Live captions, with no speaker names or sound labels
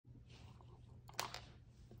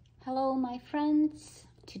Hello my friends,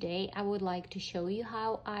 today I would like to show you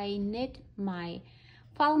how I knit my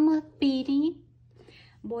Falmouth beanie.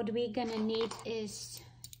 What we're gonna need is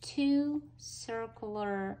two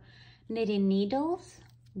circular knitting needles.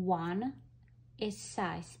 One is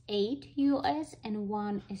size 8 US and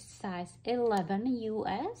one is size 11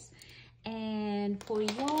 US. And for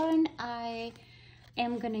yarn I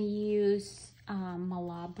am gonna use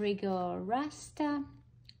Malabrigo Rasta.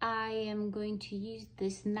 I am going to use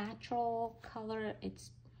this natural color. It's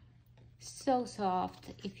so soft.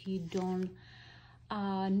 If you don't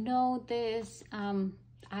know this,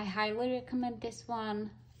 I highly recommend this one.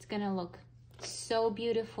 It's gonna look so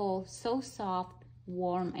beautiful, so soft,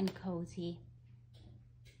 warm and cozy.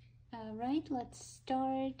 All right, let's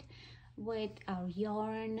start with our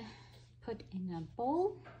yarn. Put in a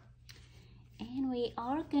bowl, and we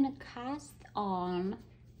are gonna cast on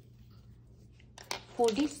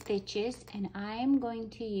 40 stitches, and I am going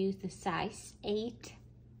to use the size 8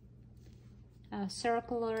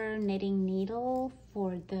 circular knitting needle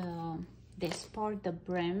for this part, the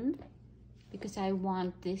brim, because I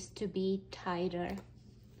want this to be tighter.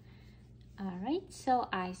 All right, so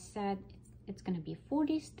I said it's gonna be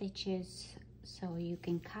 40 stitches, so you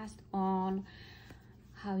can cast on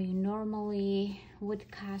how you normally would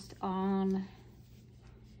cast on.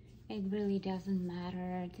 It really doesn't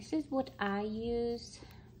matter. This is what I use.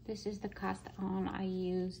 This is the cast on I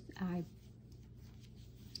used. I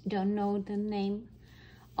don't know the name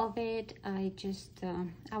of it. I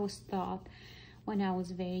was taught when I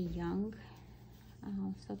was very young.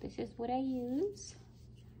 So this is what I use.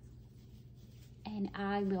 And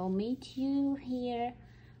I will meet you here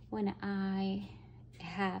when I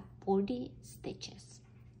have 40 stitches.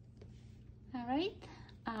 All right.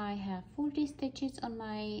 I have 40 stitches on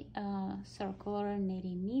my circular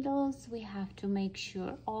knitting needles. We have to make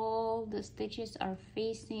sure all the stitches are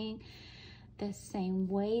facing the same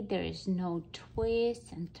way. There is no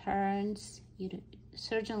twists and turns. You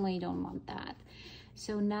certainly don't want that.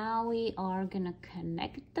 So now we are gonna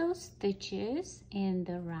connect those stitches in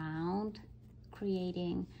the round,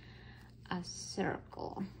 creating a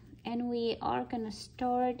circle. And we are gonna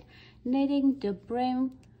start knitting the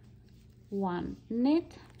brim. One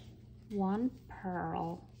knit, one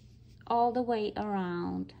purl, all the way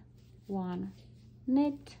around. One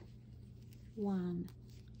knit, one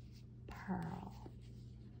purl.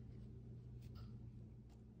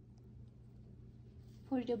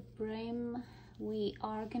 For the brim, we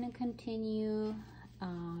are gonna continue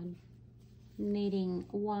knitting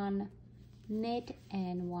one knit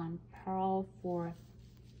and one purl for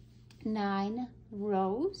 9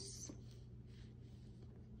 rows.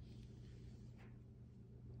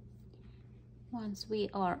 Once we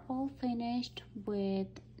are all finished with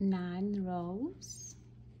 9 rows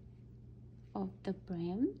of the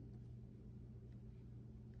brim,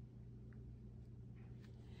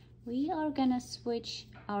 we are gonna switch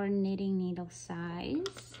our knitting needle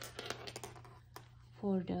size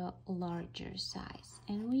for the larger size,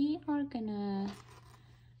 and we are gonna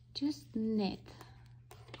just knit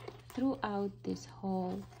throughout this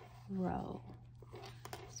whole row.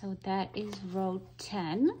 So that is row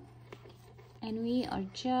 10. And we are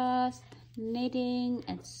just knitting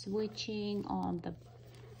and switching on the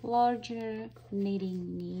larger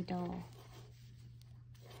knitting needle.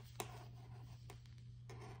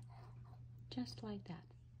 Just like that.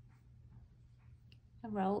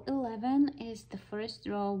 Row 11 is the first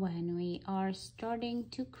row when we are starting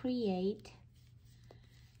to create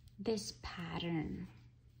this pattern.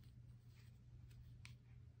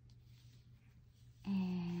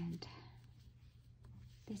 And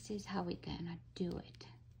this is how we're gonna do it.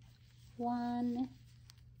 1,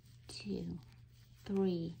 2,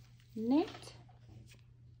 3, knit,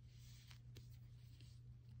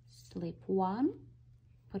 slip 1,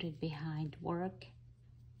 put it behind work,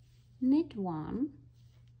 knit 1,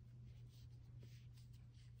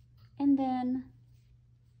 and then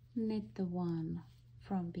knit the one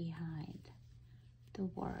from behind the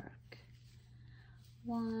work.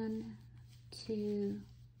 1, 2,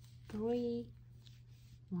 3,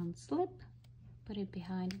 one slip, put it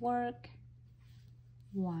behind work,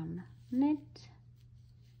 one knit,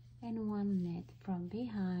 and one knit from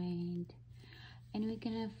behind, and we're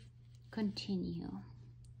gonna continue.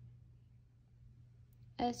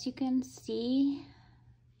 As you can see,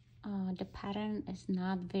 the pattern is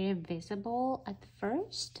not very visible at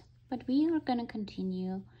first, but we are gonna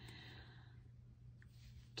continue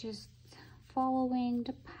just following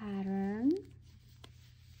the pattern.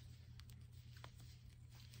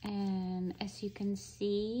 And as you can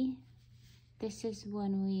see, this is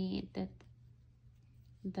when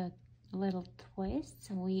the little twist,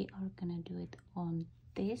 so we are gonna do it on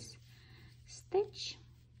this stitch,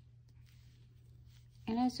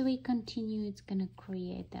 and as we continue it's gonna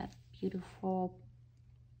create that beautiful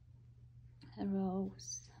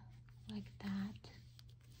rose like that.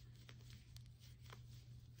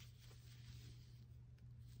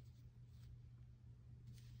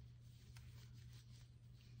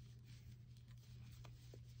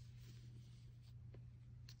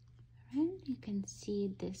 And you can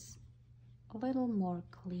see this a little more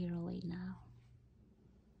clearly now.